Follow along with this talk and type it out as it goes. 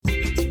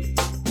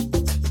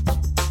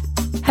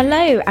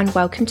Hello and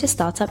welcome to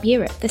Startup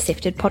Europe, the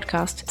Sifted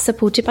podcast,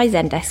 supported by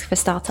Zendesk for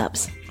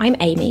Startups. I'm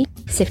Amy,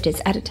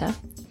 Sifted's editor.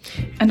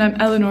 And I'm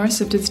Eleanor,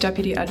 Sifted's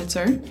deputy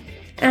editor.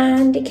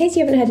 And in case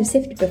you haven't heard of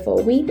Sifted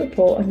before, we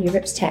report on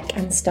Europe's tech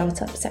and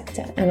startup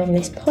sector. And on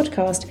this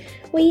podcast,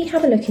 we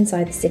have a look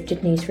inside the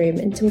Sifted newsroom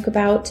and talk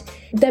about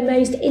the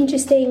most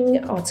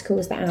interesting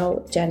articles that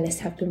our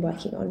journalists have been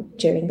working on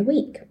during the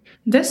week.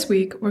 This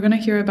week, we're going to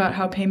hear about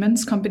how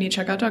payments company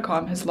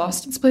Checkout.com has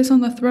lost its place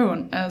on the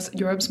throne as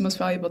Europe's most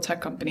valuable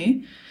tech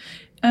company.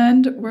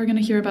 And we're going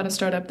to hear about a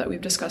startup that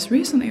we've discussed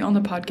recently on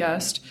the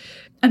podcast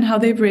and how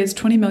they've raised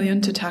 $20 million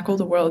to tackle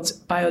the world's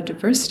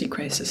biodiversity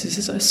crisis. This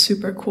is a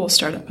super cool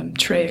startup. I'm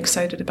very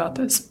excited about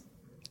this.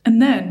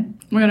 And then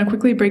we're going to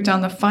quickly break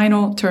down the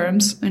final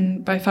terms,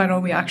 and by final,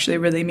 we actually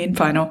really mean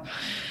final,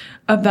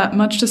 of that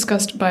much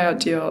discussed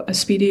buyout deal. A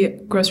speedy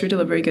grocery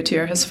delivery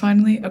Getir has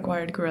finally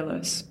acquired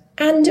Gorillas.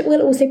 And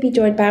we'll also be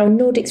joined by our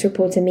Nordics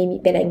reporter Mimi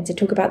Billing to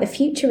talk about the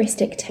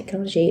futuristic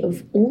technology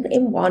of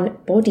all-in-one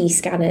body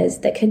scanners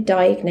that can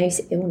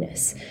diagnose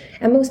illness.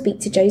 And we'll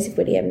speak to Joseph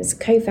Williams,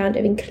 co-founder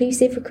of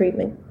inclusive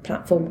recruitment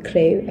platform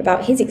Clue,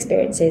 about his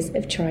experiences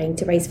of trying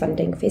to raise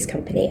funding for his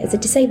company as a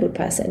disabled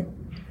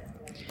person.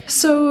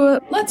 So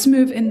let's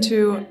move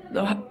into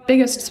the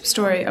biggest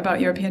story about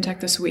European tech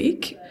this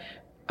week.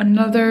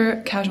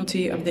 Another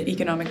casualty of the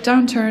economic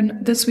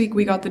downturn. This week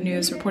we got the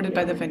news reported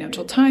by the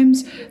Financial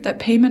Times that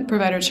payment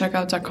provider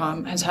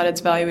Checkout.com has had its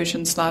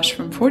valuation slashed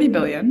from 40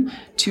 billion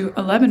to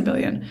 11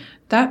 billion.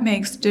 That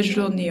makes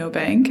digital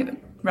neobank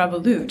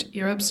Revolut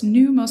Europe's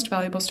new most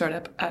valuable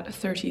startup at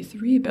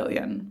 33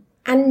 billion.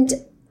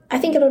 And I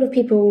think a lot of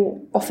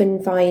people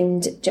often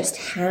find just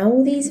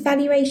how these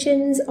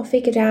valuations are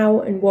figured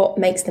out and what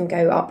makes them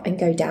go up and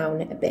go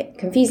down a bit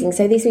confusing.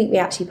 So this week we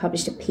actually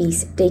published a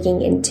piece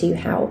digging into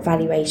how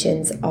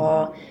valuations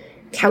are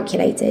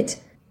calculated.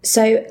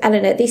 So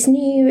Eleanor, this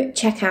new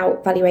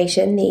checkout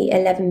valuation, the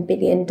 $11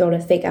 billion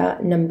figure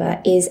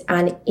number, is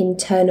an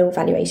internal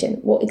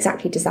valuation. What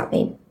exactly does that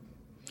mean?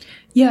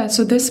 Yeah,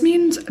 so this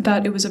means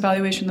that it was a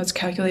valuation that's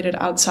calculated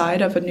outside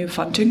of a new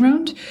funding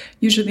round.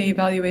 Usually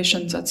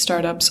valuations at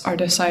startups are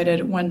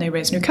decided when they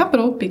raise new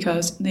capital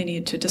because they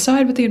need to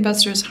decide with the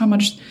investors how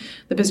much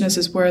the business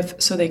is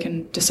worth so they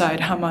can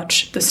decide how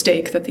much the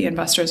stake that the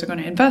investors are going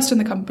to invest in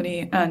the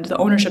company and the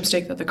ownership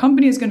stake that the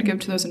company is going to give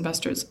to those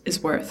investors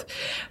is worth.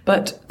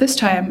 But this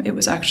time it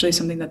was actually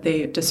something that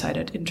they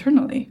decided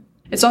internally.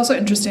 It's also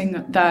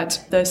interesting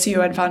that the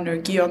CEO and founder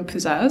Guillaume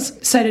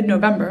Puzaz said in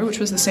November, which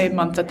was the same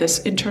month that this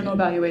internal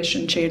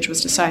valuation change was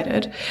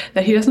decided,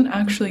 that he doesn't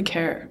actually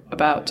care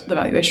about the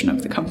valuation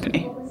of the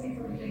company.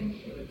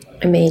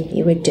 I mean,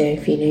 you would do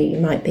if you knew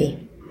you might be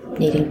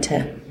needing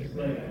to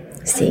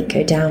see it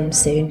go down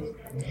soon.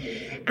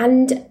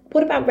 And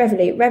what about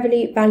Revolut?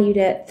 Revolut valued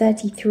at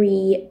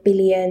 $33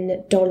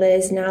 billion,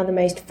 now the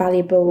most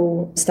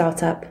valuable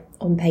startup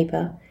on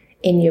paper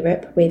in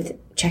Europe, with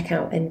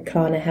Checkout and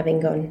Klarna having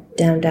gone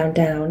down, down,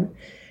 down.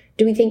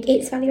 Do we think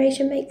its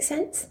valuation makes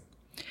sense?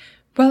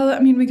 Well, I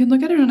mean, we can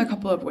look at it in a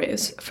couple of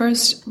ways.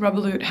 First,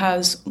 Revolut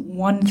has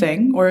one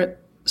thing,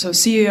 so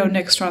CEO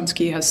Nick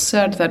Stronsky has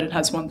said that it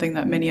has one thing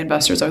that many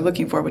investors are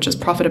looking for, which is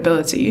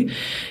profitability.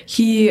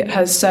 He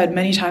has said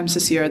many times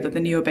this year that the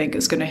neobank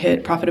is going to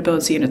hit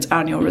profitability in its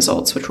annual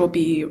results, which will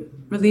be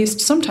released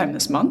sometime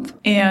this month.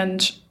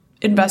 And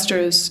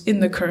investors in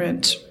the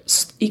current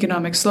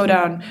economic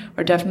slowdown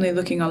are definitely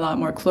looking a lot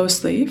more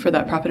closely for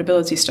that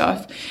profitability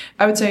stuff.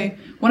 I would say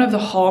one of the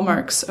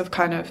hallmarks of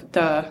kind of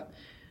the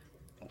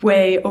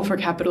way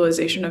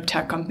overcapitalization of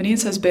tech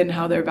companies has been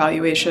how their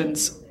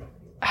valuations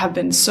have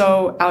been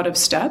so out of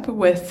step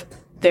with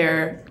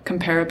their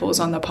comparables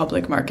on the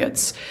public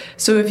markets.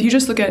 So if you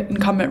just look at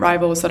incumbent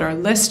rivals that are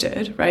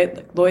listed, right,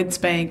 like Lloyds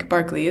Bank,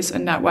 Barclays,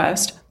 and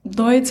NatWest,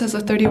 Lloyds has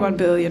a £31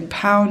 billion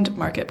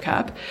market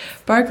cap,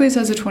 Barclays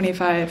has a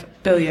 £25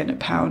 billion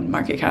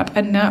market cap,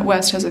 and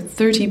NatWest has a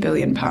 £30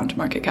 billion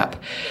market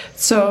cap.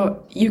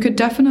 So you could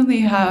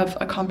definitely have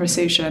a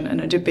conversation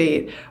and a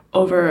debate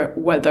over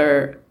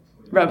whether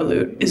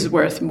Revolut is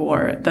worth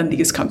more than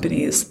these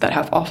companies that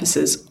have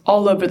offices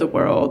all over the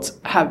world,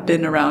 have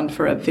been around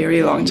for a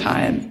very long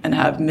time, and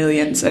have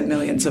millions and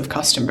millions of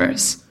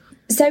customers.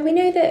 So we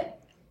know that,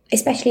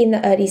 especially in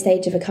the early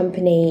stage of a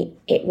company,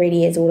 it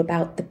really is all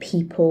about the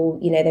people.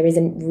 You know, there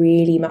isn't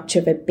really much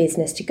of a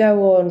business to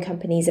go on.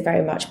 Companies are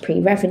very much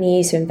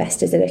pre-revenue, so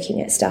investors are looking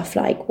at stuff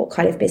like what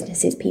kind of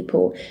businesses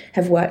people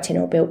have worked in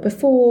or built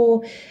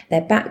before,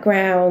 their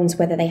backgrounds,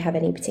 whether they have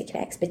any particular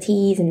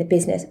expertise in the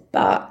business.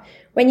 But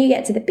when you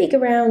get to the bigger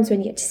rounds,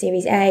 when you get to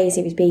Series A,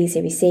 Series B,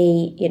 Series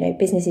C, you know,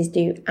 businesses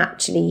do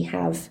actually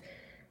have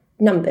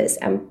numbers,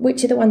 and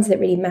which are the ones that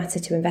really matter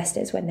to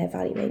investors when they're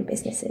valuing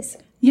businesses.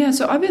 Yeah,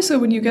 so obviously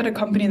when you get a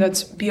company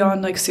that's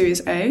beyond like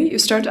Series A, you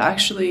start to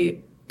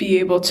actually be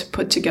able to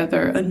put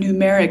together a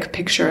numeric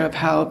picture of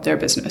how their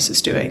business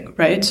is doing,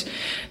 right?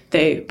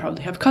 They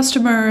probably have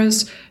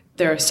customers,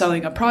 they're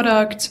selling a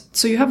product.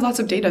 So you have lots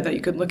of data that you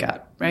could look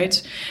at, right?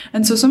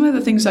 And so some of the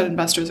things that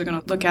investors are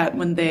going to look at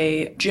when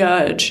they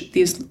judge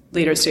these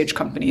later stage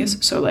companies,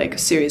 so like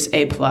Series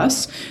A+,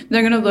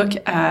 they're going to look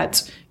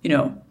at,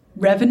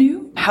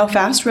 revenue, how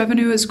fast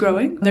revenue is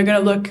growing. They're going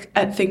to look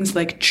at things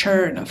like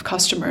churn of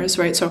customers,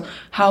 right? So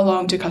how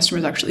long do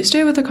customers actually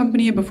stay with a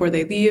company before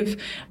they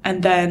leave?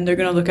 And then they're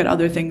going to look at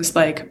other things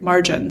like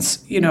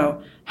margins,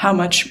 how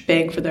much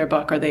bang for their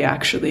buck are they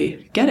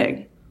actually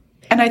getting?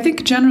 And I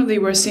think generally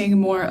we're seeing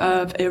more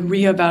of a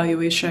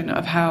reevaluation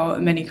of how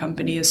many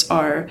companies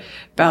are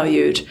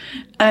valued.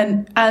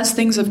 And as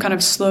things have kind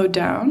of slowed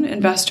down,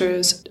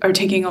 investors are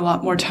taking a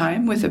lot more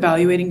time with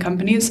evaluating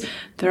companies.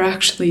 They're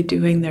actually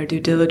doing their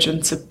due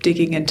diligence of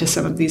digging into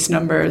some of these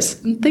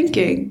numbers and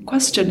thinking,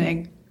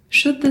 questioning,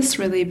 should this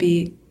really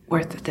be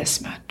worth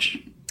this much?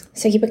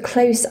 So keep a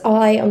close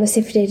eye on the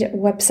Sifted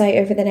website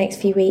over the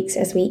next few weeks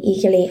as we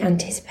eagerly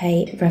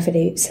anticipate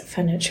Revolut's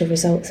financial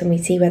results and we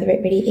see whether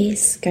it really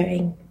is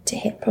going to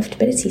hit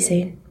profitability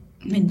soon.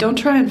 I mean, don't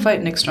try and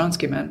fight Nick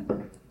Stronsky, man.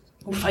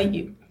 We'll fight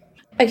you.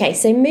 Okay,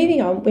 so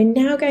moving on, we're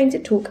now going to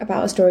talk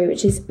about a story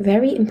which is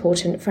very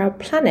important for our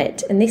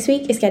planet, and this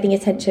week is getting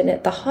attention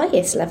at the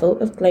highest level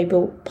of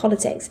global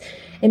politics.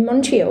 In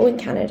Montreal, in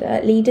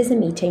Canada, leaders are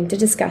meeting to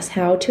discuss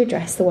how to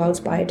address the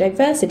world's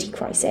biodiversity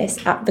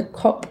crisis at the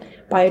COP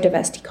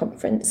Biodiversity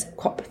Conference,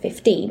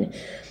 COP15.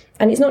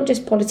 And it's not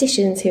just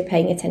politicians who are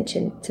paying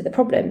attention to the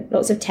problem,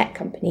 lots of tech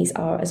companies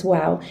are as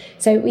well.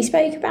 So we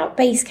spoke about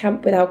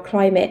Basecamp with our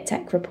climate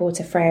tech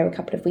reporter Freya a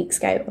couple of weeks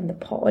ago on the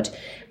pod.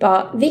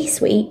 But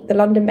this week, the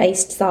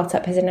London-based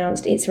startup has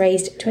announced it's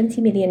raised $20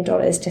 million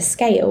to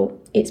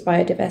scale its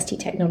biodiversity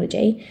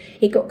technology.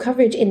 It got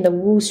coverage in the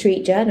Wall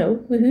Street Journal.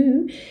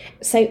 Woohoo!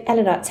 So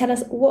Eleanor, tell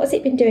us, what has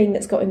it been doing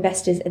that's got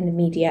investors and the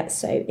media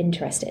so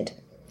interested?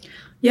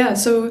 Yeah,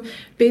 so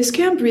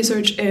Basecamp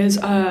Research is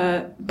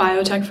a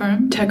biotech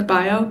firm,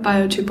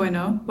 Bio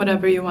 2.0,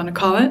 whatever you want to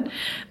call it.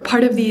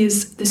 Part of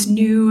this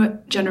new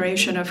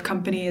generation of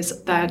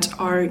companies that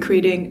are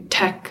creating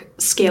tech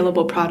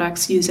scalable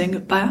products using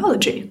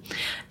biology.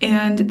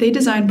 And they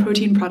design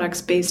protein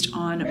products based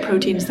on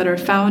proteins that are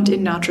found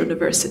in natural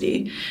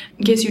diversity.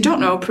 In case you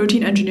don't know,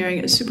 protein engineering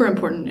is super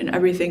important in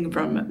everything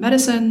from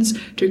medicines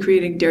to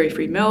creating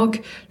dairy-free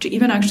milk to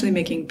even actually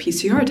making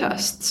PCR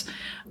tests.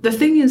 The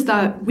thing is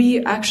that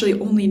we actually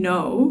only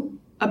know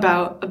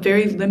about a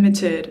very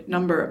limited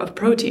number of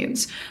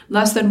proteins.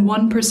 Less than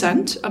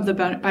 1% of the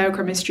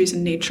biochemistries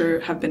in nature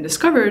have been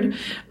discovered,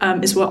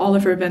 is what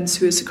Oliver Vince,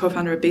 who is the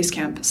co-founder of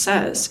Basecamp,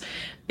 says.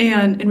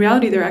 And in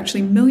reality, there are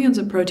actually millions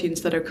of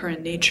proteins that occur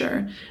in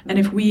nature. And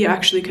if we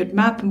actually could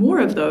map more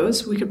of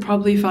those, we could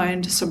probably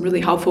find some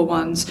really helpful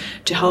ones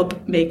to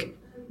help make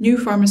new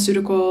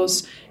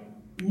pharmaceuticals,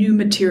 new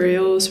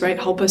materials, right?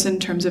 Help us in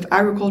terms of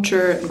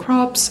agriculture and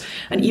crops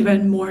and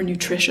even more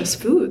nutritious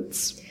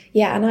foods.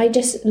 Yeah, and I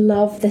just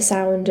love the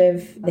sound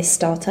of this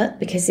startup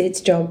because its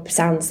job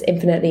sounds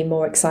infinitely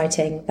more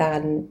exciting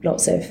than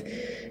lots of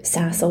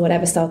SaaS or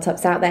whatever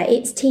startups out there.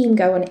 Its team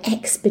go on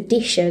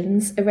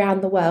expeditions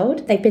around the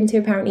world. They've been to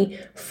apparently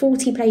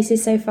 40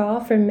 places so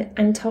far, from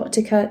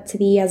Antarctica to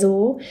the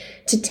Azores,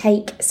 to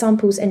take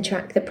samples and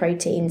track the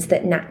proteins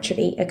that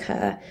naturally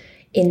occur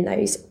in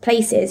those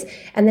places.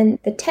 And then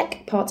the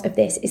tech part of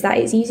this is that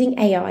it's using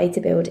AI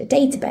to build a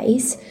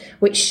database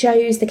which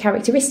shows the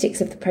characteristics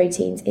of the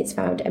proteins it's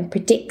found and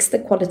predicts the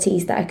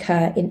qualities that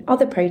occur in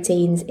other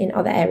proteins in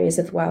other areas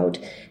of the world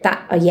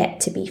that are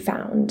yet to be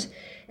found.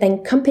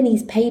 Then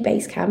companies pay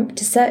Basecamp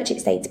to search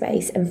its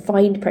database and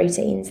find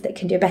proteins that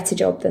can do a better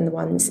job than the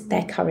ones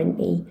they're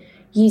currently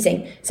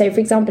using. So, for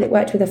example, it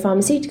worked with a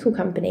pharmaceutical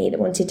company that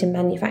wanted to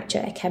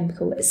manufacture a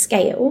chemical at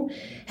scale,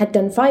 had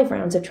done 5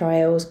 rounds of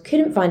trials,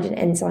 couldn't find an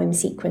enzyme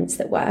sequence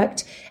that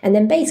worked, and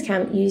then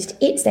Basecamp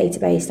used its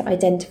database to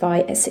identify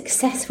a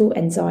successful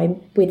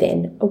enzyme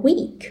within a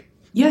week.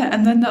 Yeah,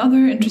 and then the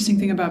other interesting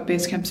thing about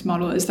Basecamp's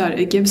model is that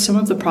it gives some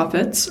of the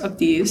profits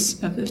of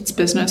its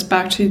business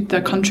back to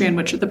the country in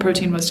which the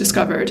protein was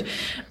discovered,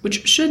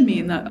 which should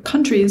mean that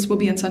countries will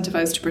be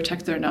incentivized to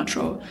protect their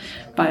natural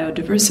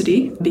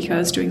biodiversity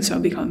because doing so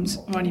becomes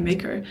a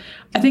moneymaker.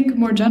 I think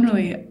more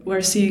generally,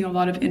 we're seeing a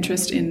lot of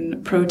interest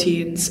in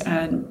proteins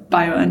and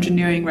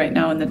bioengineering right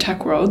now in the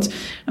tech world.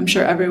 I'm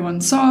sure everyone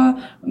saw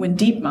when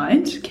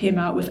DeepMind came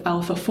out with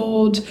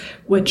AlphaFold,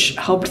 which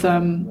helped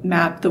them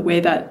map the way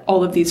that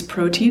all of these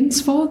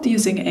proteins fold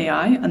using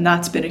AI, and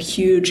that's been a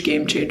huge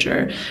game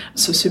changer.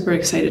 So super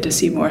excited to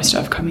see more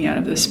stuff coming out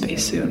of this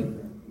space soon.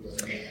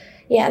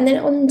 Yeah, and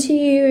then on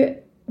to,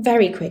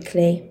 very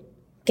quickly,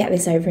 get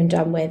this over and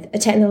done with, a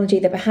technology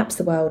that perhaps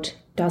the world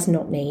does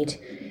not need.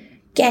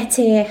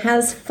 Getir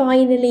has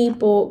finally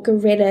bought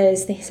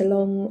Gorillas. This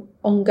long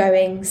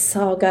ongoing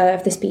saga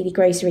of the speedy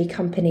grocery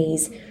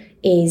companies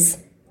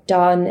is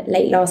done.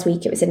 Late last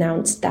week it was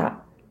announced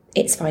that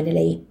it's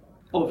finally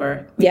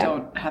over. We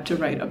don't have to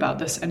write about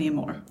this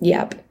anymore.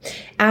 Yep.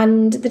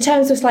 And the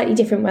terms were slightly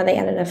different, weren't they,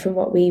 Eleanor, from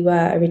what we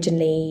were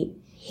originally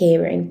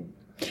hearing?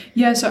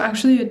 Yeah, so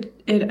actually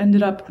it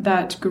ended up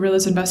that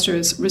Gorilla's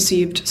investors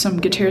received some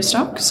Getir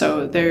stock,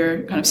 so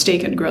their kind of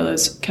stake in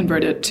Gorilla's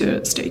converted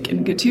to stake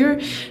in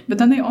Getir, but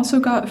then they also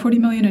got 40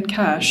 million in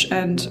cash,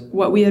 and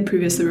what we had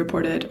previously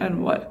reported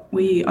and what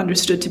we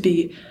understood to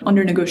be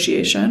under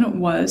negotiation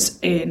was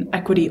an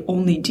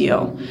equity-only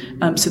deal.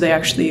 So they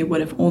actually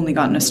would have only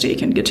gotten a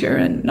stake in Getir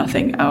and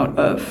nothing out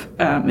of,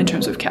 in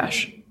terms of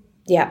cash.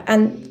 Yeah,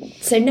 and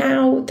so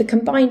now the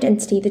combined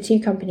entity, the two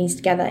companies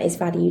together, is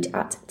valued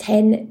at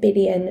 $10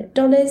 billion,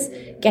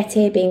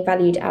 Getir being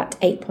valued at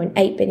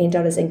 $8.8 billion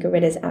and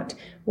Gorilla's at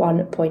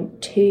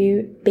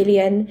 $1.2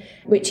 billion,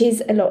 which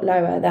is a lot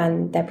lower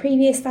than their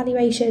previous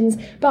valuations.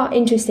 But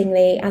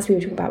interestingly, as we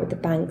were talking about with the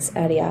banks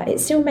earlier, it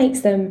still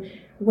makes them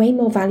way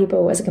more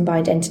valuable as a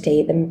combined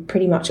entity than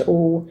pretty much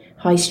all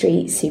high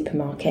street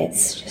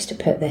supermarkets, just to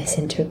put this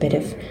into a bit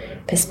of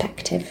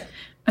perspective.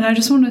 And I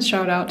just want to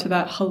shout out to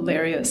that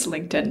hilarious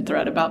LinkedIn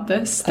thread about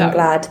this. I'm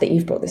glad that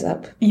you've brought this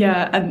up.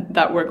 Yeah, and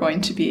that we're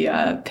going to be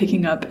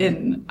picking up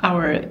in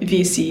our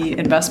VC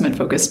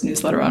investment-focused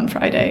newsletter on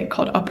Friday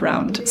called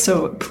UpRound.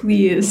 So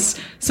please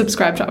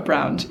subscribe to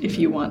UpRound if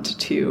you want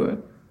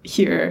to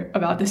hear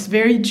about this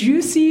very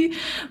juicy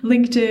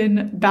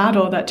LinkedIn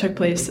battle that took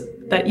place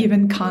that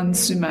even Khan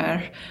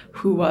Sumer,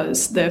 who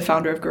was the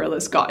founder of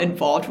Gorillas, got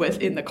involved with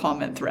in the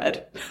comment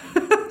thread.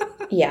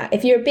 Yeah,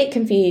 if you're a bit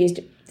confused,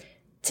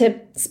 to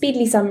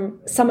speedily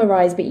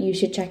summarize, but you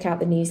should check out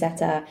the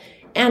newsletter.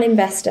 An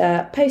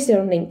investor posted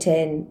on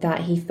LinkedIn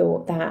that he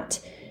thought that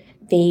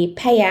the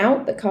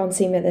payout that Khan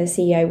Sumer, the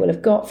CEO, will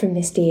have got from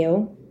this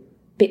deal,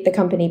 the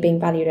company being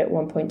valued at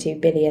 $1.2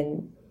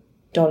 billion,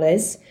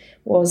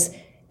 was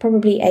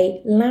probably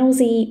a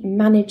lousy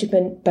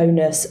management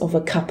bonus of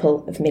a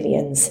couple of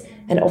millions.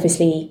 And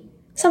obviously,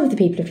 some of the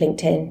people of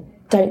LinkedIn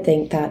don't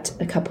think that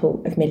a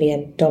couple of $1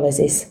 million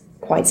is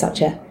quite such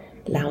a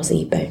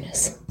lousy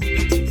bonus.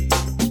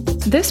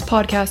 This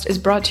podcast is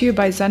brought to you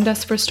by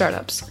Zendesk for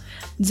Startups.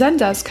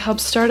 Zendesk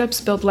helps startups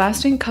build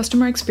lasting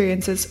customer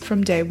experiences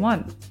from day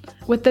one.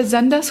 With the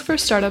Zendesk for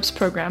Startups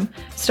program,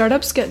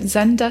 startups get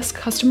Zendesk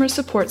customer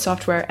support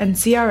software and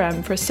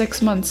CRM for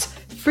 6 months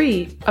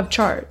free of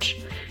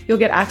charge. You'll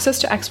get access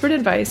to expert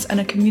advice and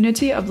a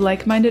community of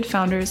like-minded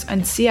founders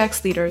and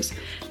CX leaders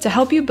to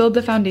help you build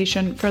the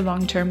foundation for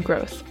long-term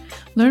growth.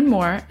 Learn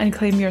more and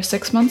claim your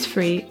 6 months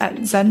free at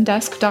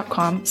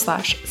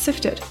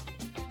zendesk.com/sifted.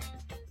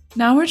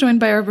 Now we're joined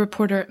by our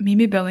reporter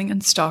Mimi Billing in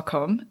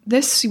Stockholm.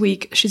 This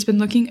week, she's been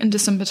looking into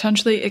some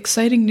potentially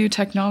exciting new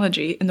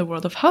technology in the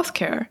world of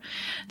healthcare.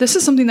 This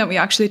is something that we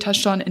actually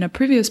touched on in a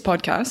previous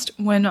podcast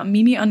when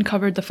Mimi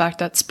uncovered the fact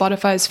that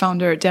Spotify's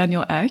founder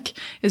Daniel Ek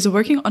is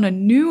working on a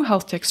new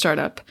health tech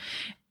startup.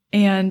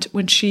 And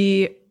when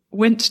she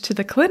went to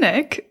the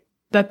clinic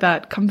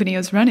that company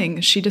is running,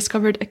 she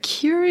discovered a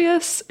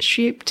curious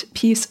shaped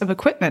piece of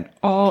equipment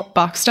all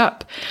boxed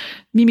up.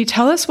 Mimi,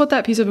 tell us what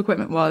that piece of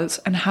equipment was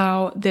and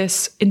how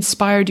this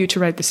inspired you to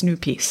write this new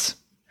piece.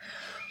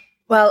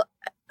 Well,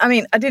 I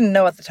mean, I didn't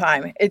know at the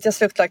time. It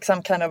just looked like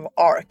some kind of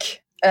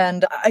arc.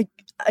 And I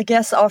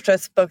guess after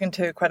I'd spoken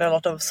to quite a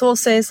lot of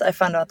sources, I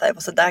found out that it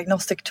was a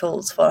diagnostic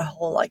tools for a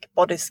whole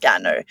body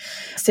scanner,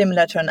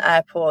 similar to an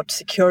airport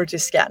security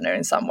scanner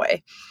in some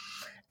way.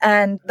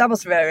 And that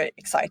was very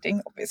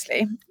exciting,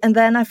 obviously. And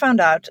then I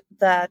found out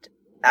that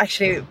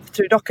actually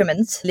through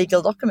documents,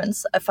 legal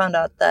documents, I found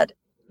out that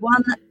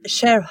one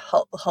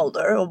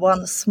shareholder or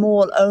one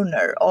small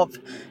owner of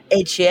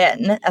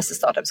HEN, as the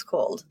startup's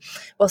called,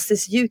 was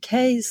this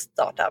UK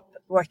startup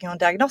working on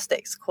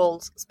diagnostics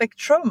called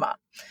Spectroma.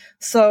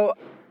 So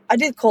I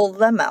did call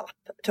them up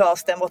to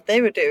ask them what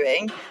they were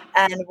doing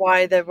and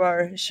why they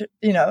were,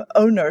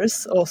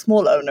 owners or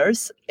small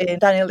owners in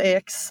Daniel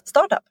Ek's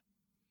startup.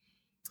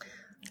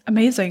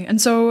 Amazing.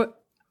 And so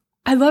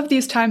I love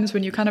these times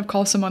when you kind of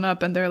call someone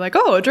up and they're like,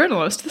 oh, a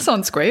journalist, this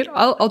sounds great.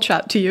 I'll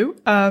chat to you.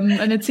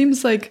 And it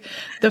seems like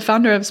the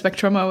founder of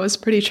Spectroma was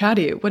pretty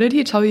chatty. What did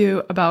he tell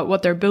you about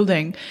what they're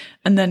building?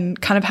 And then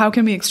kind of how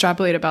can we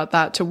extrapolate about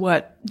that to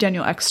what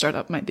Daniel Ek's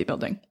startup might be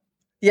building?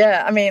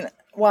 Yeah, I mean,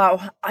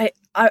 wow. I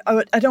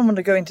don't want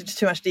to go into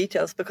too much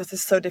details because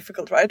it's so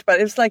difficult, right? But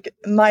it's like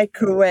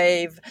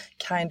microwave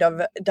kind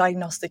of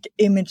diagnostic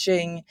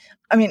imaging.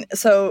 I mean,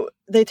 so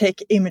they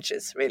take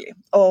images really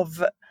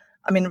of,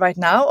 right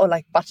now, or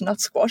like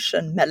butternut squash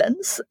and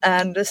melons,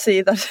 and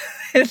see that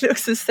it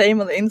looks the same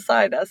on the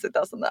inside as it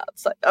does on the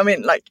outside.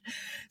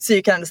 So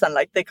you can understand,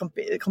 they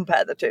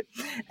compare the two.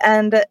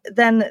 And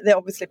then they're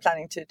obviously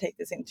planning to take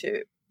this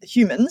into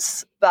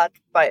humans, but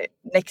by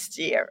next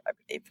year, I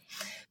believe.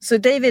 So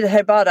David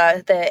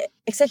Herbada, the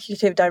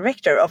executive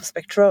director of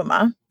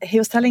Spectroma, he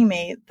was telling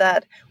me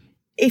that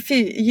if you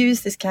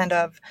use this kind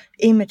of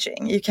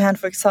imaging, you can,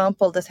 for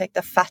example, detect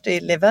a fatty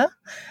liver.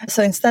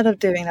 So instead of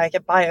doing a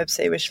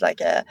biopsy, which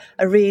is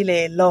a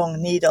really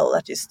long needle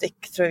that you stick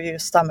through your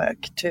stomach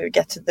to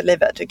get to the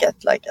liver, to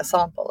get a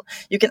sample,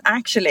 you can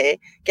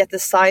actually get the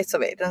size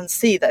of it and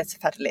see that it's a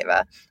fatty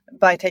liver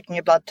by taking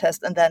a blood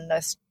test and then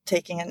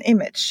taking an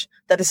image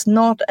that is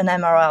not an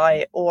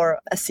MRI or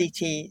a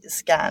CT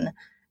scan,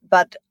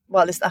 but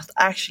well, it's not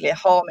actually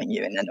harming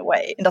you in any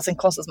way. It doesn't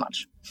cost as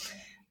much.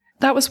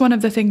 That was one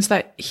of the things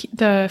that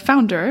the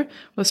founder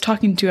was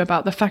talking to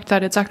about, the fact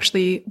that it's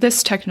actually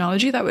this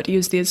technology that would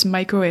use these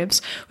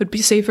microwaves would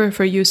be safer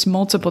for use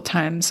multiple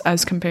times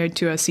as compared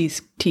to a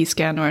CT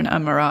scan or an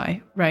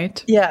MRI,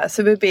 right? Yeah,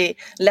 so it would be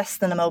less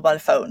than a mobile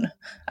phone.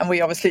 And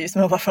we obviously use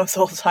mobile phones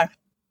all the time.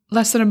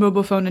 Less than a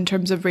mobile phone in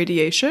terms of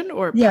radiation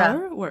or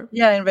power?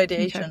 Yeah, in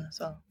radiation as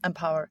well, and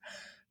power.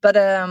 But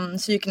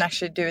so you can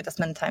actually do it as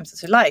many times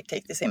as you like,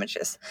 take these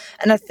images.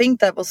 And I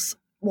think that was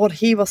what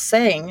he was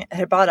saying,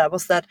 Herbada,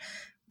 was that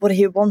what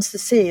he wants to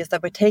see is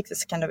that we take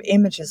this kind of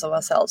images of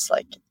ourselves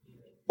like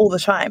all the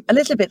time. A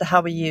little bit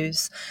how we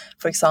use,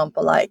 for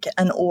example, like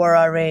an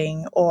Oura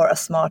ring or a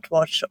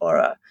smartwatch or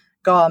a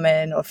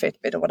Garmin or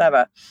Fitbit or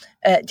whatever,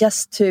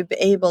 just to be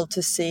able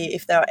to see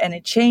if there are any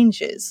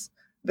changes,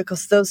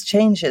 because those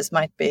changes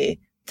might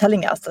be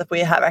telling us that we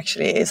have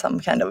actually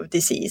some kind of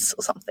disease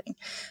or something.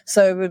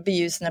 So it would be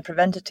used in a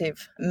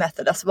preventative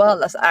method as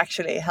well as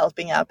actually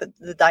helping out with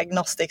the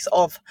diagnostics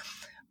of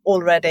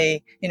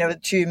already,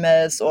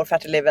 tumors or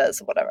fatty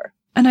livers or whatever.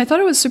 And I thought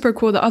it was super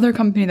cool. The other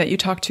company that you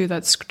talked to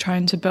that's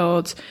trying to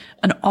build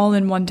an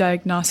all-in-one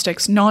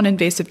diagnostics,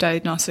 non-invasive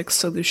diagnostics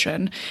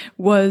solution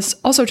was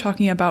also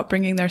talking about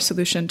bringing their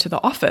solution to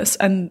the office.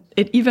 And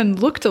it even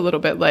looked a little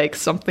bit like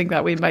something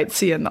that we might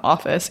see in the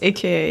office,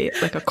 aka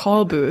like a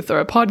call booth or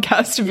a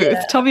podcast booth.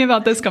 Yeah. Tell me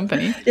about this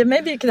company. Yeah,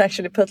 maybe you could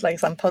actually put like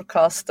some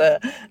podcast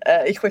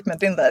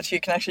equipment in there so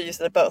you can actually use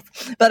it at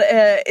both. But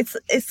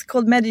it's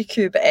called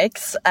Medicube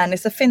X, and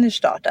it's a Finnish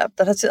startup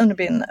that has only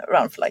been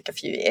around for like a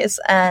few years.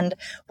 And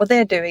what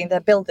they're doing, they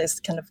build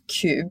this kind of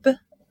cube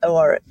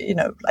or,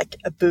 like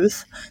a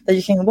booth that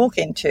you can walk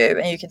into,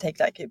 and you can take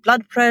like your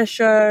blood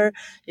pressure,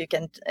 you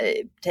can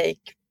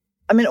take,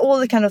 all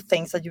the kind of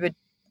things that you would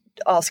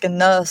ask a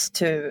nurse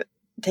to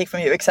take from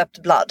you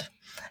except blood,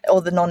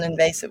 all the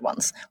non-invasive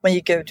ones, when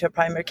you go to a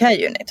primary care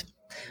unit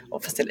or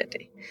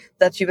facility,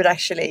 that you would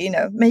actually,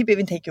 maybe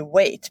even take your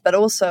weight, but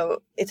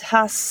also it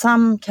has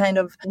some kind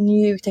of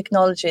new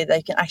technology that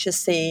you can actually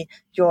see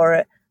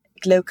your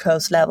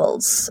glucose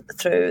levels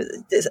through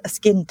a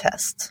skin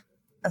test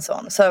and so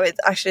on. So it's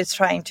actually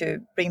trying to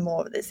bring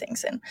more of these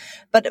things in.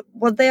 But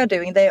what they are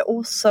doing, they're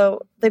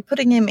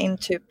putting him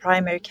into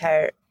primary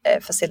care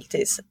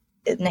facilities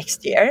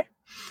next year.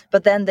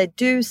 But then they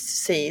do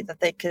see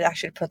that they could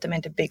actually put them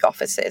into big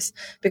offices,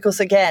 because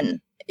again,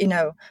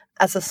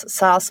 as a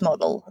SaaS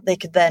model,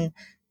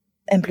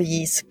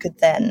 employees could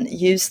then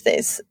use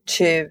this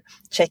to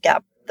check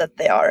up that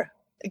they are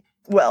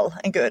well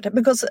and good.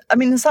 Because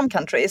in some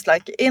countries,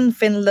 like in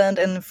Finland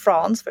and in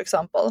France, for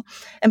example,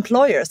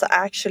 employers are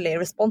actually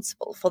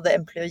responsible for the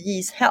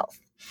employees' health.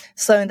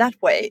 So in that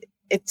way,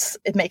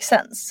 it makes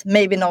sense.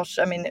 Maybe not.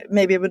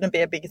 Maybe it wouldn't be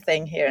a big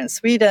thing here in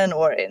Sweden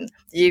or in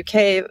the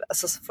UK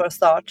for a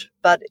start,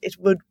 but it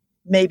would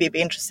maybe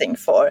be interesting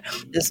for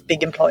these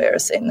big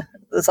employers in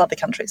those other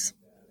countries.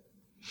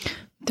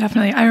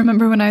 Definitely. I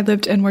remember when I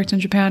lived and worked in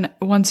Japan,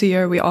 once a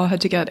year, we all had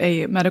to get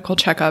a medical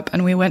checkup,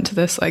 and we went to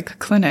this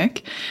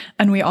clinic,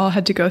 and we all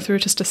had to go through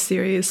just a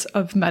series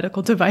of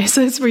medical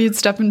devices where you'd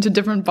step into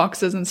different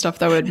boxes and stuff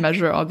that would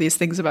measure all these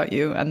things about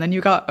you. And then you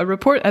got a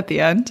report at the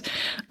end.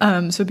 So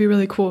it'd be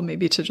really cool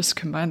maybe to just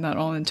combine that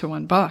all into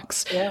one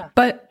box. Yeah.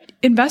 But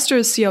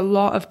investors see a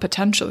lot of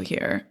potential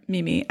here,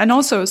 Mimi, and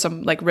also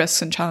some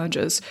risks and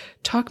challenges.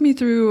 Talk me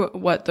through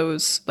what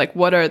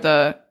are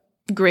the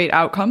great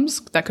outcomes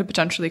that could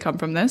potentially come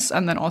from this,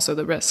 and then also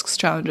the risks,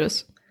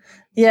 challenges.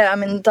 Yeah,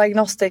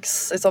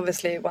 diagnostics is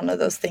obviously one of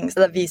those things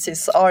that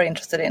VCs are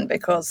interested in,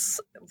 because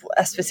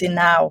as we see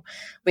now,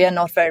 we are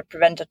not very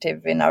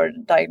preventative in our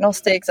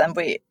diagnostics, and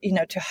we,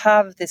 to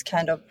have this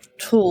kind of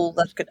tool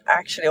that could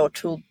actually, or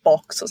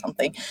toolbox or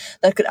something,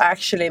 that could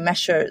actually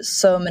measure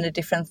so many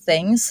different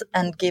things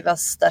and give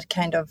us that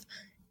kind of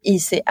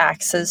easy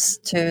access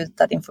to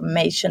that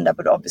information, that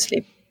would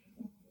obviously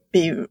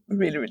be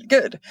really, really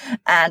good,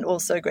 and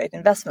also great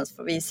investments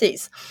for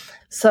VCs.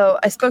 So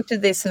I spoke to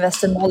this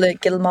investor, Molly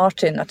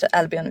Gilmartin at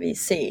Albion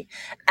VC,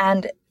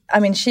 and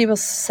she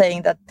was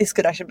saying that this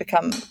could actually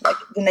become like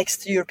the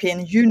next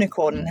European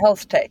unicorn in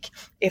health tech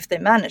if they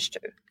manage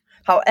to.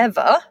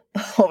 However,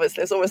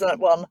 obviously there's always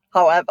one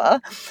however,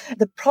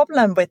 the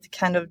problem with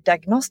kind of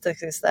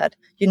diagnostics is that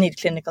you need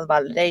clinical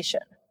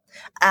validation.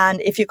 And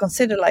if you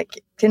consider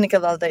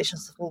clinical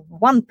validations for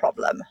one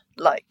problem,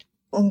 like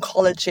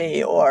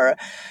oncology or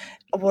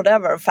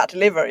whatever, fatty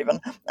liver even,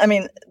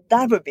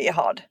 that would be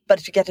hard. But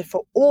if you get it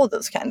for all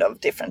those kind of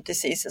different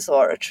diseases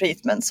or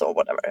treatments or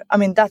whatever,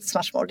 that's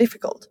much more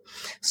difficult.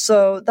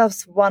 So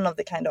that's one of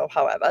the kind of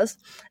howevers.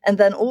 And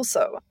then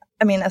also,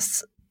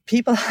 as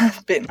people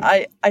have been,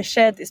 I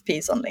shared this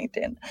piece on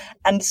LinkedIn,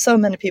 and so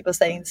many people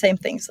saying the same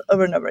things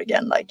over and over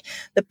again.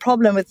 The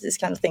problem with these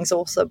kind of things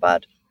also,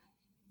 but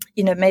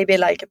maybe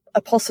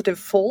a positive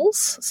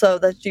false, so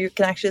that you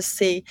can actually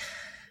see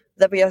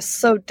that we are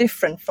so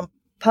different from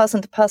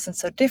person to person,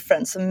 so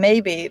different. So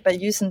maybe by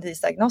using these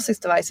diagnostics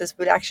devices,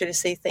 we'll actually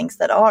see things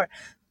that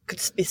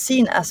could be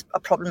seen as a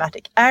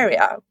problematic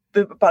area,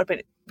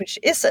 but which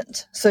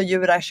isn't. So you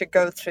would actually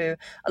go through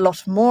a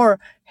lot more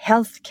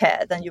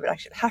healthcare than you would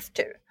actually have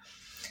to.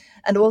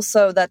 And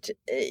also that,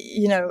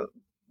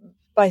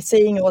 by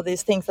saying all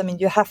these things, I mean,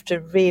 you have to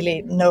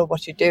really know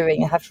what you're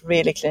doing. You have to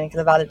really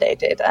clinically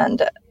validate it.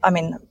 And I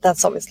mean,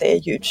 that's obviously a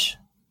huge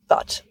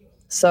but.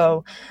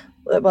 So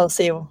we'll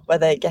see where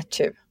they get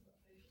to.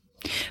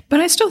 But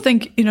I still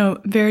think,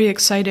 very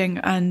exciting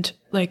and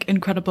like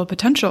incredible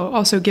potential,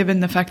 also given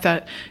the fact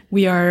that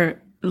we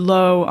are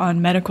low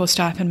on medical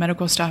staff and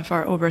medical staff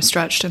are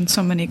overstretched in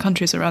so many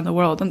countries around the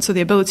world. And so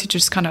the ability to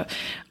just kind of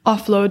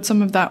offload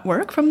some of that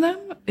work from them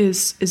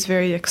is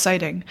very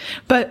exciting.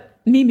 But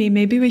Mimi,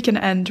 maybe we can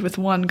end with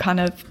one kind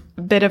of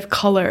bit of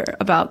color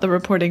about the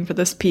reporting for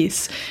this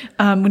piece.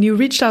 When you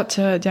reached out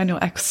to Daniel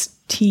Ek's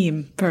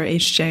team for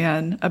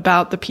HJN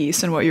about the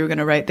piece and what you were going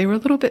to write, they were a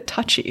little bit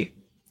touchy.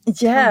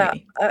 Yeah,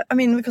 I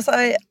mean, because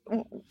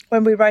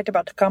when we write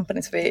about the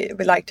companies, we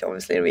like to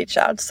obviously reach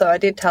out. So I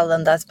did tell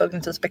them that I'd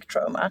spoken to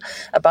Spectroma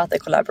about the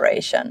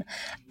collaboration,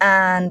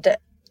 and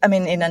I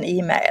mean, in an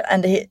email.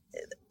 And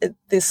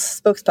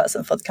this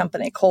spokesperson for the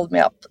company called me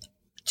up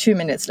 2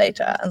 minutes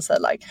later and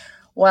said, like,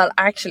 well,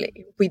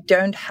 actually, we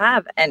don't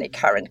have any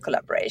current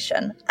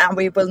collaboration, and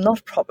we will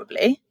not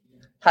probably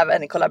have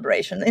any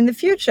collaboration in the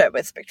future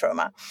with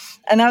Spectroma.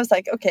 And I was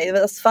like, okay,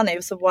 that's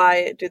funny. So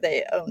why do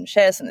they own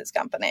shares in this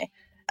company?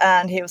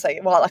 And he was like,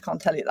 well, I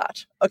can't tell you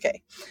that.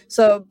 Okay.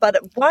 So, but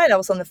while I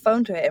was on the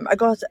phone to him, I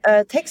got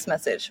a text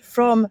message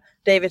from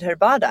David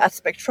Herbada at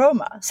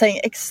Spectroma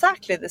saying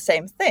exactly the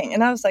same thing.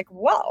 And I was like,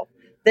 wow,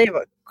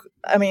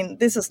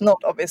 this is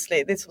not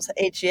obviously, this was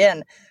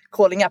HJN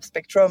calling up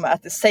Spectroma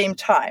at the same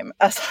time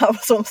as I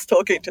was almost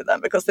talking to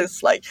them, because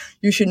it's like,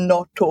 you should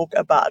not talk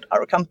about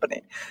our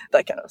company,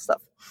 that kind of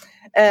stuff.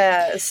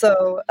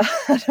 So,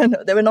 I don't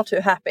know, they were not too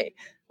happy,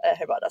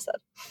 Herbada said.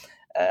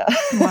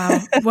 Wow.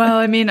 Well,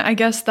 I mean, I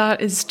guess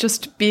that is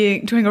just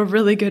doing a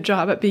really good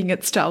job at being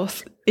in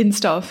stealth.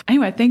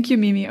 Anyway, thank you,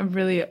 Mimi.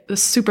 A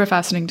super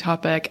fascinating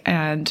topic,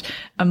 and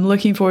I'm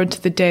looking forward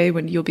to the day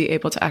when you'll be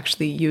able to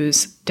actually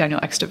use Daniel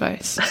Ek's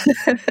device.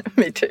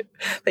 Me too.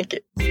 Thank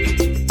you.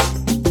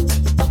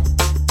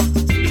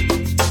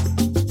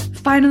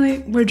 Finally,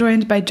 we're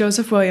joined by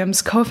Joseph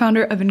Williams,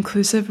 co-founder of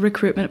inclusive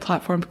recruitment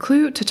platform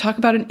Clue, to talk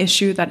about an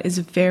issue that is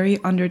very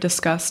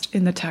under-discussed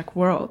in the tech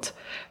world.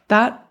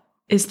 That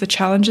is the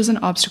challenges and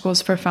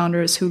obstacles for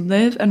founders who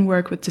live and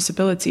work with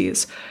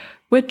disabilities,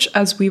 which,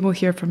 as we will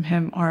hear from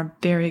him, are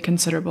very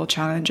considerable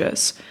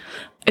challenges.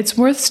 It's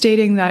worth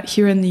stating that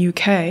here in the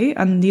UK,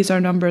 and these are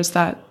numbers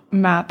that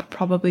map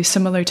probably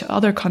similar to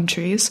other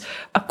countries,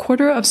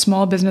 1/4 of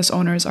small business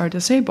owners are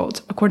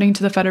disabled, according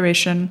to the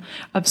Federation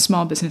of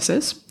Small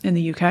Businesses in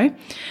the UK,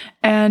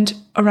 and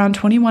around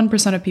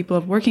 21% of people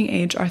of working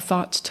age are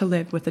thought to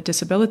live with a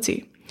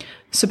disability.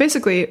 So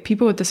basically,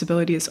 people with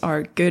disabilities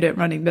are good at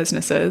running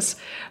businesses,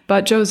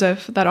 but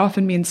Joseph, that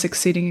often means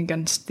succeeding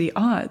against the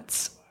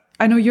odds.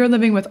 I know you're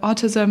living with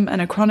autism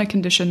and a chronic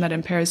condition that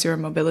impairs your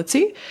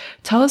mobility.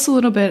 Tell us a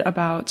little bit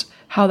about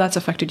how that's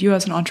affected you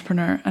as an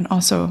entrepreneur, and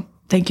also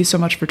thank you so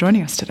much for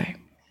joining us today.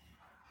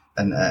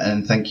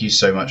 And thank you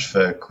so much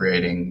for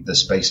creating the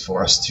space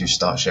for us to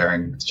start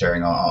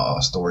sharing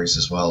our stories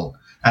as well,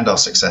 and our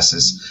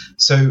successes.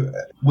 So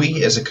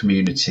we, as a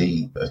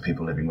community of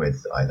people living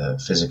with either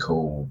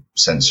physical,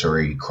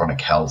 sensory,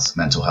 chronic health,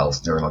 mental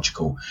health,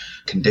 neurological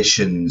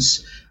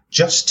conditions,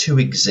 just to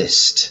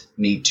exist,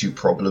 need to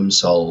problem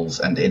solve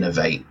and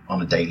innovate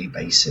on a daily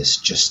basis,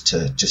 just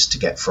to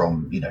get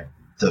from,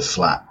 the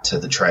flat to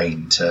the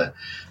train to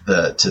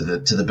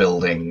the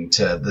building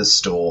to the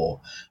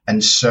store.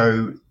 And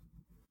so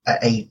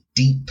at a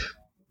deep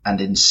and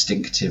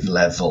instinctive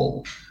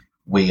level,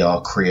 we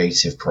are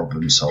creative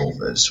problem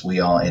solvers. We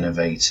are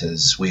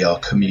innovators. We are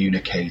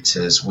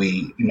communicators.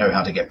 We know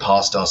how to get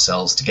past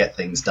ourselves to get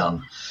things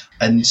done.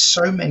 And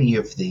so many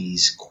of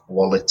these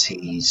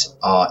qualities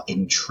are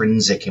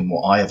intrinsic in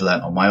what I have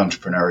learned on my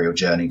entrepreneurial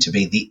journey to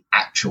be the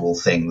actual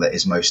thing that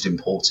is most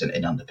important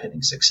in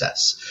underpinning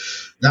success.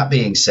 That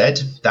being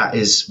said, that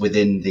is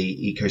within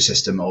the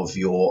ecosystem of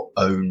your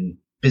own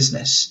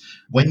business.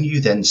 When you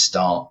then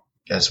start,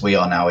 as we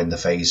are now in the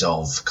phase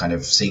of kind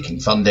of seeking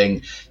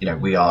funding,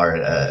 we are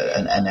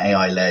an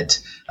AI-led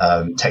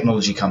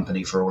technology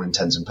company for all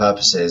intents and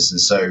purposes.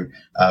 And so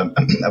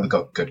we've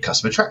got good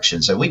customer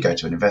traction. So we go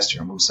to an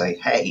investor and we'll say,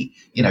 hey,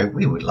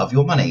 we would love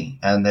your money.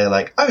 And they're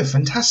like, oh,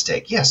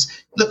 fantastic. Yes,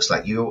 looks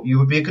like you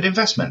would be a good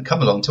investment.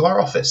 Come along to our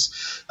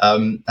office.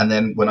 And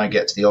then when I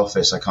get to the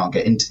office, I can't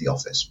get into the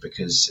office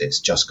because it's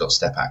just got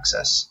step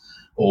access.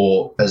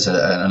 Or as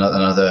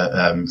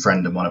another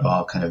friend and one of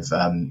our kind of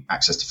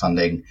access to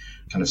funding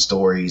kind of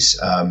stories,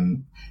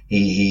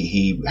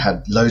 he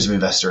had loads of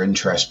investor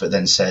interest, but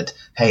then said,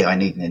 hey, I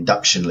need an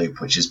induction loop,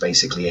 which is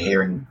basically a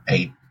hearing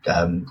aid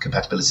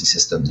compatibility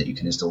system that you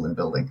can install in a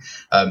building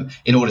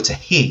in order to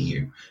hear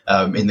you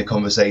in the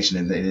conversation,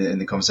 in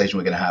the conversation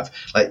we're going to have.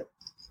 Like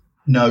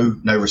no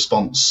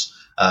response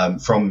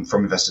from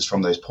investors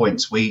from those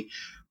points.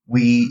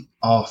 we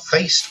are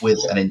faced with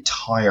an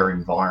entire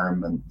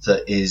environment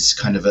that is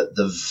kind of at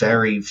the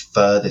very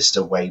furthest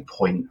away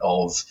point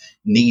of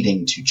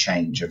needing to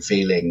change and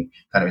feeling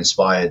kind of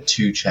inspired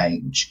to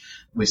change.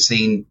 We've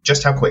seen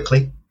just how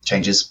quickly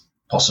change is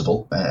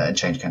possible and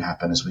change can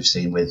happen, as we've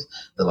seen with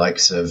the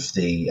likes of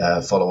the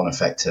follow-on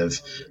effect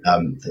of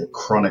the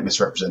chronic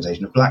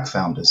misrepresentation of Black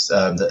founders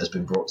that has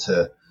been brought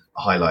to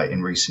highlight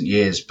in recent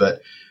years.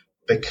 But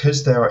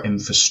because there are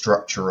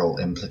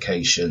infrastructural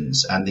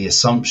implications and the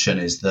assumption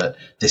is that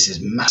this is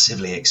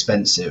massively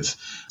expensive,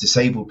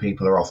 disabled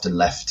people are often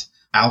left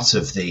out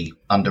of the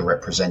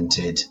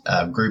underrepresented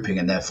grouping,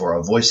 and therefore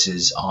our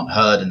voices aren't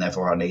heard and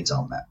therefore our needs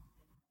aren't met.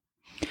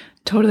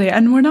 Totally.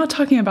 And we're not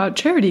talking about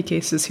charity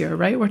cases here,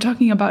 right? We're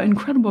talking about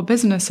incredible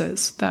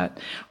businesses that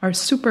are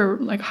super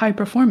high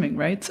performing,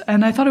 right?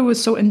 And I thought it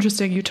was so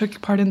interesting. You took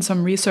part in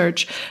some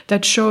research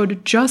that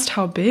showed just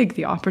how big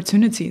the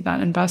opportunity that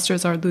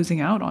investors are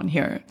losing out on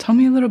here. Tell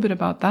me a little bit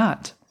about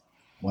that.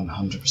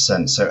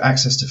 100%. So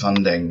access to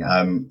funding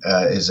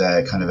is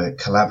a kind of a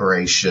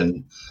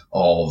collaboration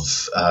of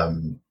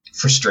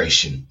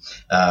frustration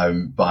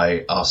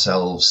by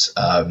ourselves,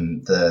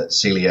 the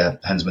Celia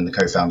Hensman,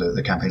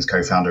 the campaign's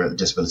co-founder at the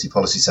Disability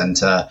Policy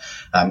Centre,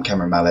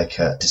 Cameron Malik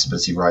at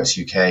Disability Rights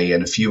UK,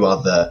 and a few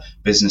other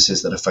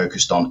businesses that are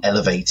focused on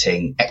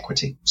elevating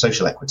equity,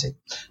 social equity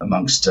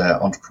amongst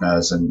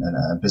entrepreneurs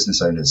and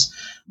business owners.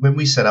 When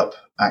we set up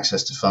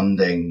access to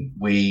funding,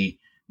 we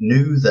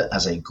knew that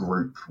as a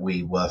group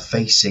we were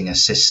facing a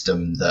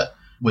system that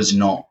was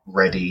not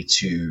ready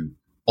to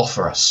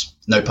offer us,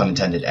 no pun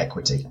intended,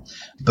 equity.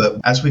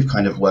 But as we've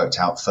kind of worked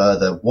out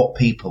further what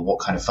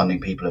kind of funding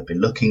people have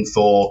been looking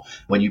for,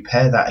 when you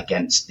pair that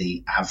against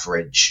the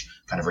average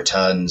kind of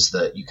returns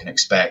that you can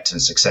expect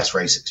and success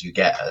rates that you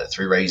get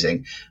through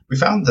raising, we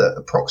found that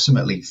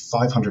approximately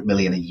 500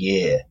 million a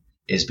year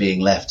is being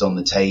left on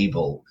the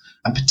table.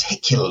 And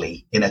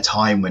particularly in a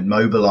time when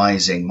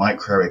mobilizing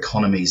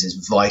microeconomies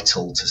is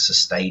vital to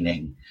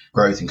sustaining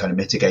growth and kind of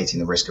mitigating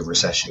the risk of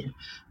recession,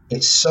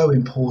 it's so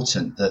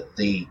important that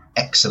the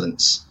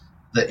excellence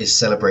that is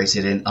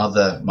celebrated in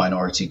other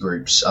minority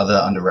groups, other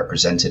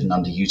underrepresented and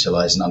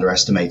underutilized and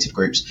underestimated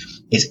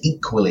groups, is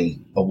equally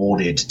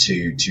awarded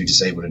to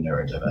disabled and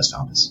neurodiverse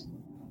founders.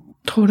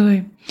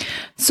 Totally.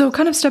 So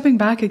kind of stepping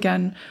back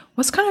again,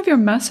 what's kind of your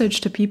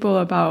message to people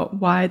about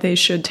why they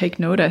should take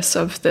notice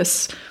of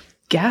this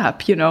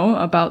gap,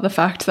 about the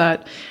fact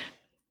that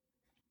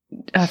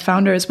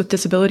founders with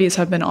disabilities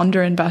have been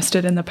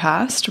underinvested in the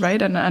past,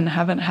 right? And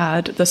haven't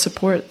had the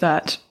support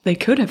that they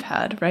could have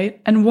had,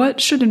 right? And what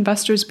should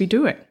investors be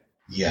doing?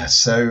 Yeah,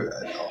 so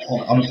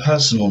on a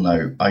personal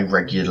note, I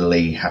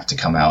regularly have to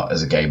come out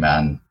as a gay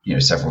man,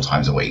 several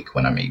times a week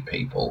when I meet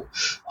people.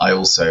 I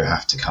also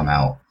have to come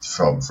out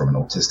from an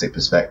autistic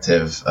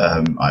perspective.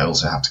 I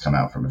also have to come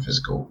out from a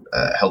physical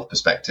health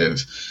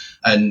perspective.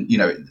 And,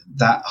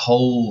 that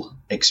whole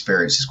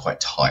experience is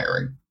quite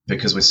tiring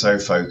because we're so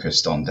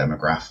focused on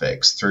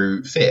demographics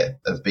through fear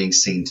of being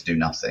seen to do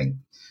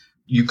nothing.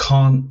 You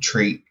can't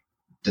treat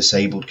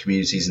disabled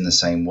communities in the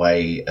same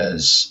way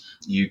as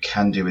you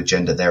can do with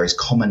gender. There is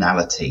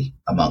commonality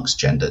amongst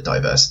gender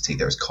diversity.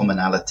 There is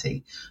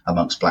commonality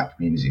amongst Black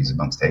communities,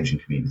 amongst Asian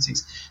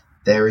communities.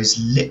 There is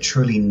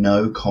literally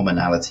no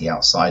commonality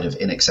outside of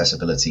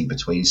inaccessibility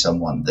between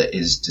someone that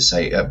is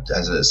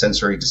has a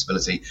sensory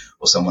disability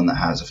or someone that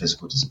has a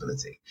physical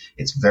disability.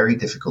 It's very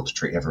difficult to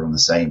treat everyone the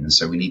same. And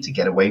so we need to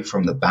get away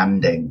from the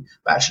banding,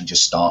 but actually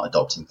just start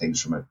adopting things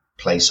from a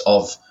place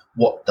of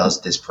what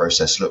does this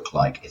process look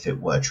like if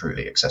it were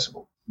truly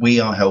accessible. We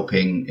are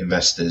helping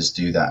investors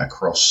do that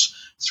across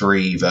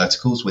 3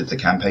 verticals with the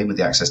campaign, with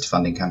the Access to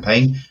Funding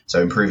campaign.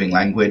 So improving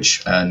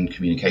language and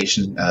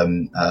communication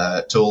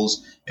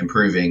tools,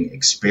 improving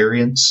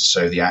experience.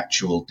 So the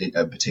actual,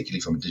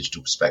 particularly from a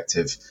digital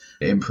perspective,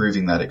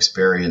 improving that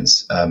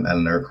experience,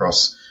 Eleanor,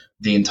 across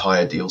the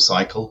entire deal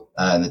cycle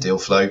and the deal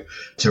flow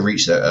to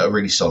reach a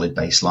really solid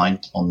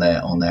baseline on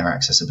their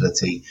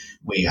accessibility.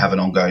 We have an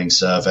ongoing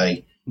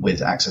survey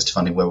with Access to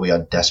Funding where we are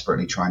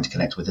desperately trying to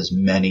connect with as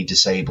many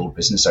disabled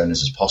business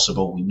owners as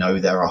possible. We know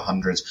there are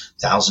hundreds,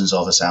 thousands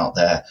of us out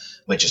there.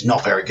 We're just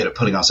not very good at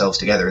pulling ourselves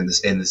together in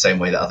the same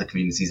way that other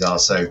communities are.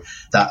 So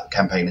that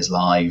campaign is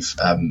live,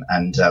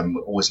 and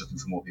we're always looking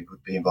for more people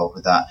to be involved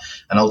with that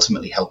and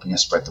ultimately helping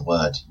us spread the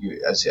word.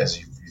 As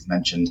you've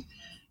mentioned,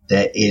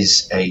 there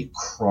is a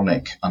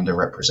chronic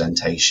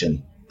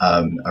underrepresentation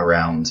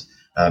around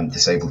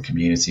disabled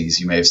communities.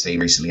 You may have seen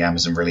recently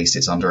Amazon released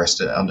its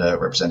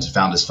underrepresented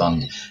founders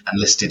fund and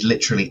listed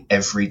literally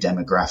every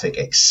demographic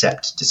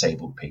except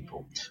disabled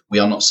people. We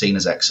are not seen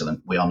as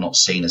excellent. We are not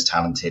seen as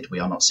talented. We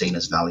are not seen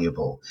as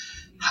valuable.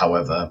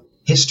 However,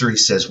 history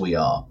says we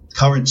are.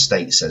 Current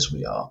state says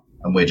we are.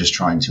 And we're just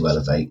trying to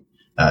elevate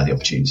the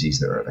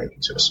opportunities that are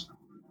available to us.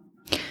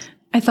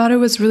 I thought it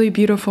was really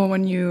beautiful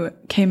when you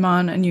came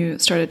on and you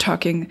started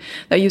talking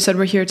that you said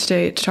we're here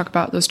today to talk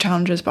about those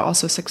challenges, but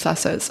also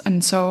successes.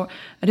 And so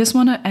I just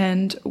want to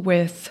end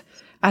with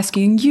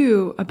asking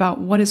you about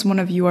what is one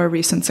of your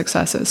recent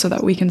successes so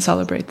that we can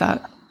celebrate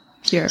that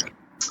here.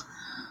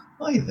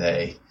 Hi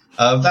there.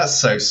 That's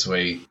so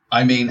sweet.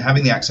 I mean,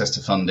 having the access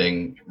to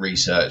funding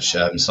research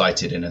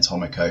cited in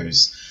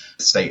Atomico's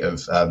State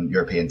of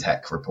European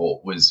Tech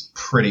report was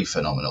pretty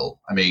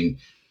phenomenal. I mean,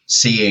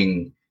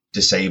 seeing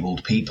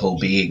disabled people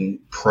being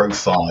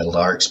profiled,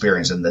 our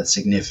experience and the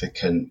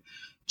significant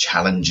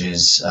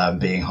challenges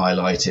being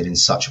highlighted in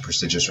such a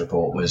prestigious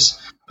report was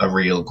a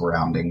real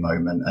grounding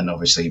moment. And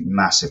obviously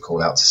massive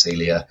call out to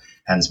Celia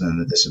Hensman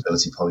and the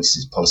Disability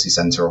Policy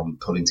Centre on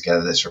pulling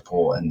together this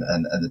report and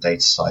the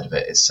data side of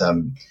it. It's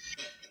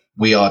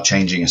we are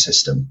changing a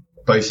system,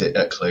 both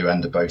at Clue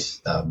and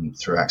both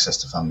through access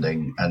to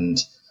funding, and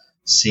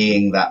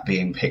seeing that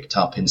being picked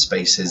up in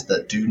spaces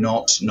that do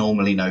not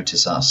normally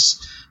notice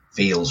us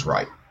feels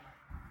right.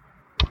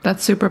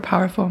 That's super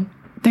powerful.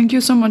 Thank you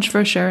so much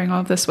for sharing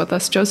all of this with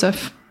us,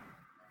 Joseph.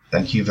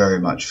 Thank you very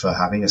much for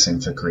having us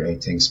and for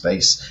creating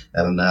space,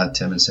 Eleanor,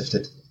 Tim, and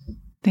Sifted.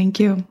 Thank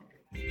you.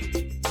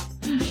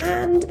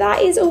 And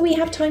that is all we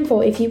have time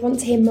for. If you want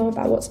to hear more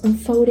about what's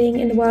unfolding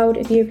in the world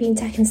of European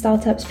tech and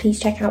startups, please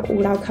check out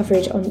all our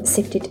coverage on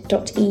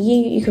sifted.eu.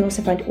 You can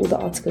also find all the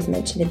articles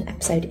mentioned in the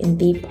episode in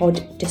the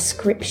pod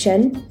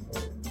description.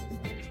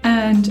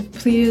 And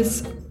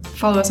please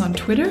follow us on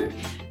Twitter,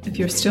 if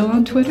you're still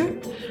on Twitter.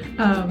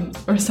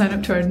 Or sign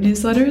up to our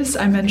newsletters.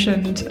 I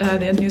mentioned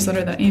the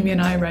newsletter that Amy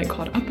and I write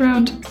called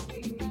Upround,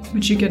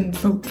 which you can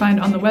find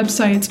on the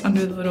website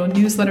under the little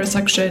newsletter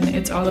section.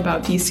 It's all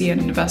about VC and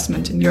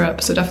investment in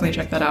Europe, so definitely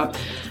check that out.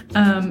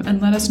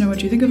 And let us know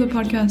what you think of the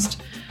podcast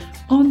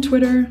on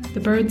Twitter, the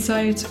Bird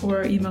site,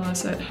 or email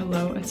us at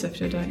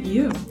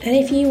hello@sifted.eu. And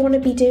if you want to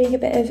be doing a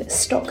bit of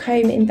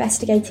Stockholm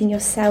investigating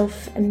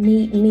yourself and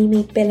meet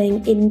Mimi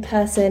Billing in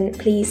person,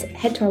 please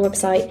head to our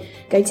website,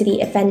 go to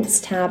the events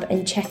tab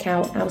and check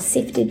out our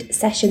Sifted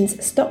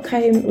Sessions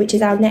Stockholm, which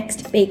is our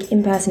next big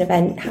in-person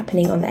event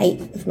happening on the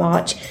 8th of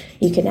March.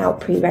 You can now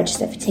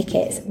pre-register for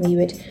tickets. We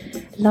would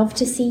love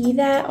to see you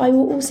there. I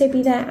will also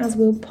be there, as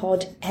will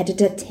pod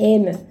editor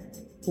Tim.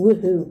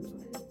 Woohoo.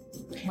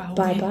 Wow,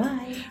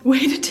 bye-bye. Way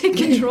to take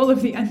control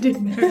of the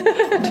ending there.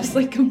 Just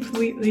like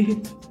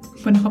completely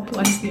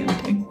monopolize the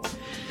ending.